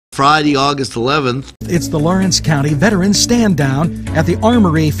Friday, August 11th. It's the Lawrence County Veterans Stand Down at the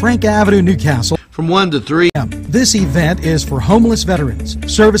Armory, Frank Avenue, Newcastle. From 1 to 3. This event is for homeless veterans,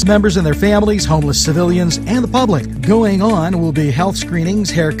 service members and their families, homeless civilians, and the public. Going on will be health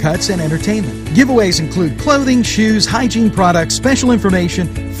screenings, haircuts, and entertainment. Giveaways include clothing, shoes, hygiene products, special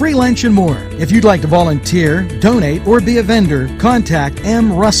information, free lunch, and more. If you'd like to volunteer, donate, or be a vendor, contact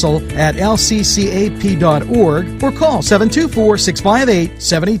M. Russell at lccap.org or call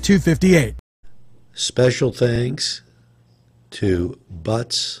 724-658-7258. Special thanks to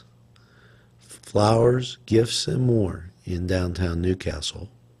Butts, Flowers, Gifts, and More in downtown Newcastle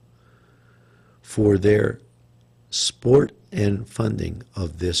for their support and funding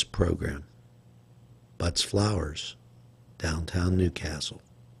of this program. Butts Flowers, downtown Newcastle.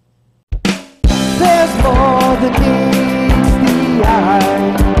 There's more than meets the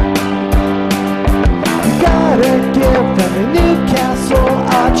eye. You gotta give Family Newcastle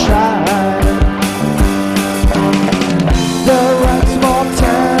a try. The right small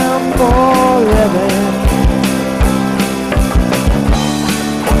town for living.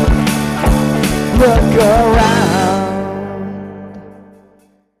 Look around.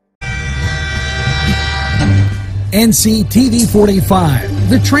 NCTV 45,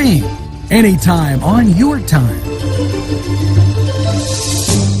 The Train, anytime on your time.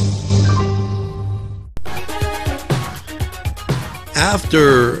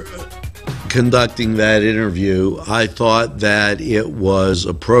 After conducting that interview, I thought that it was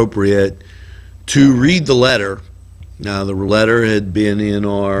appropriate to read the letter. Now, the letter had been in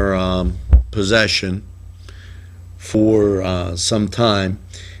our possession for some time,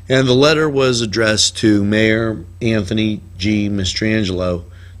 and the letter was addressed to Mayor Anthony G. Mastrangelo,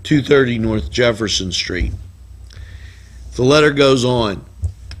 230 North Jefferson Street. The letter goes on.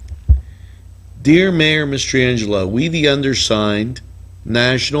 Dear Mayor Mastrangelo, we the undersigned,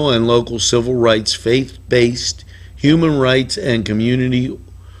 national and local civil rights, faith-based, human rights, and community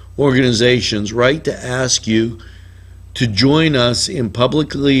organizations write to ask you to join us in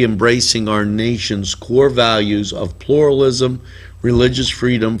publicly embracing our nation's core values of pluralism, religious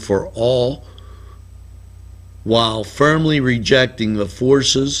freedom for all, while firmly rejecting the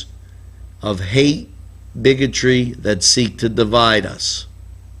forces of hate, bigotry that seek to divide us.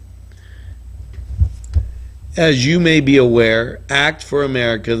 As you may be aware, Act for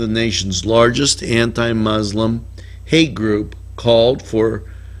America, the nation's largest anti-Muslim hate group, called for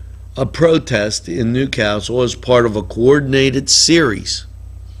a protest in Newcastle as part of a coordinated series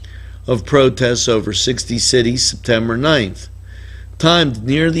of protests over 60 cities September 9th, timed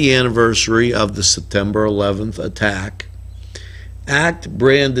near the anniversary of the September 11th attack. ACT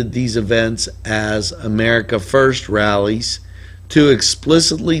branded these events as America First rallies to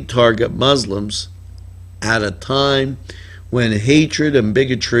explicitly target Muslims at a time when hatred and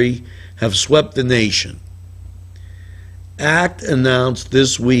bigotry have swept the nation. ACT announced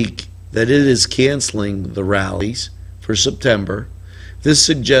this week that it is canceling the rallies for September. This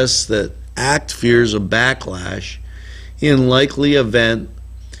suggests that ACT fears a backlash in likely event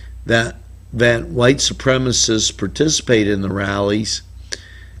that white supremacists participate in the rallies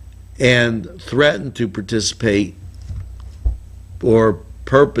and threaten to participate or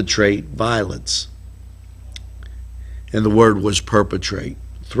perpetrate violence. And the word was perpetrate.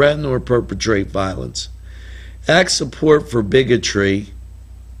 Threaten or perpetrate violence. ACT's support for bigotry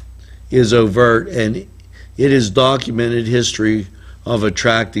is overt, and it is documented history of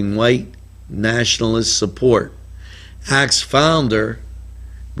attracting white nationalist support. ACT's founder,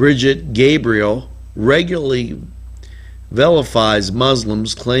 Bridget Gabriel, regularly vilifies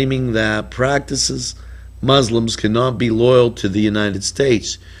Muslims, claiming that practices Muslims cannot be loyal to the United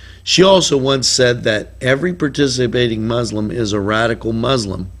States. She also once said that every participating Muslim is a radical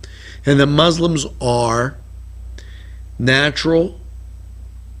Muslim, and that Muslims are natural,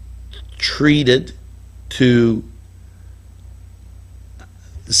 treated to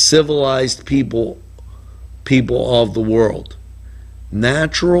civilized people of the world.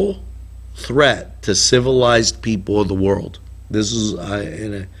 Natural threat to civilized people of the world. This is,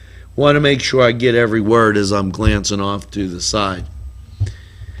 I want to make sure I get every word as I'm glancing off to the side.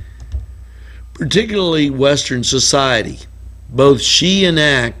 Particularly Western society. Both she and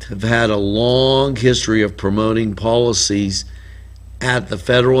ACT have had a long history of promoting policies at the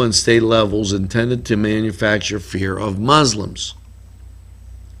federal and state levels intended to manufacture fear of Muslims.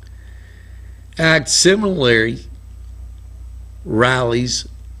 ACT similar rallies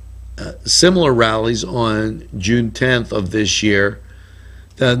on June 10th of this year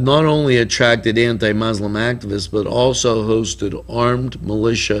that not only attracted anti-Muslim activists but also hosted armed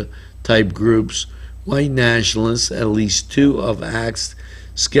militia type groups, white nationalists. At least two of ACT's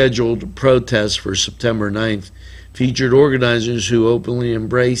scheduled protests for September 9th featured organizers who openly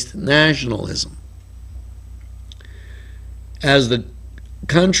embraced nationalism. As the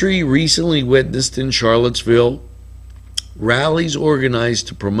country recently witnessed in Charlottesville, rallies organized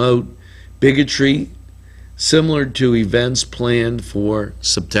to promote bigotry, similar to events planned for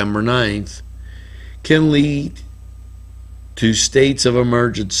September 9th, can lead to states of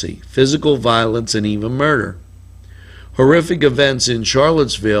emergency, physical violence, and even murder. Horrific events in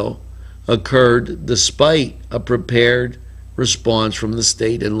Charlottesville occurred despite a prepared response from the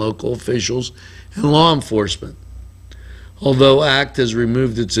state and local officials and law enforcement. Although ACT has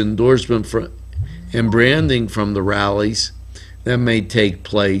removed its endorsement and branding from the rallies that may take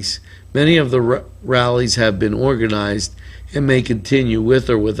place, many of the rallies have been organized and may continue with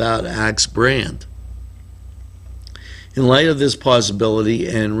or without ACT's brand. In light of this possibility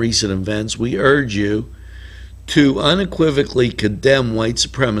and recent events, we urge you to unequivocally condemn white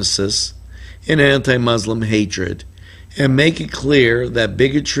supremacists and anti-Muslim hatred and make it clear that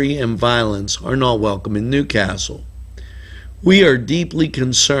bigotry and violence are not welcome in Newcastle. We are deeply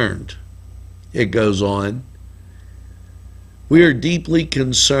concerned, it goes on, we are deeply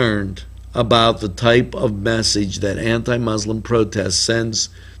concerned about the type of message that anti-Muslim protest sends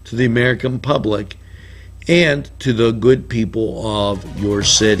to the American public and to the good people of your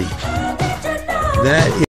city. That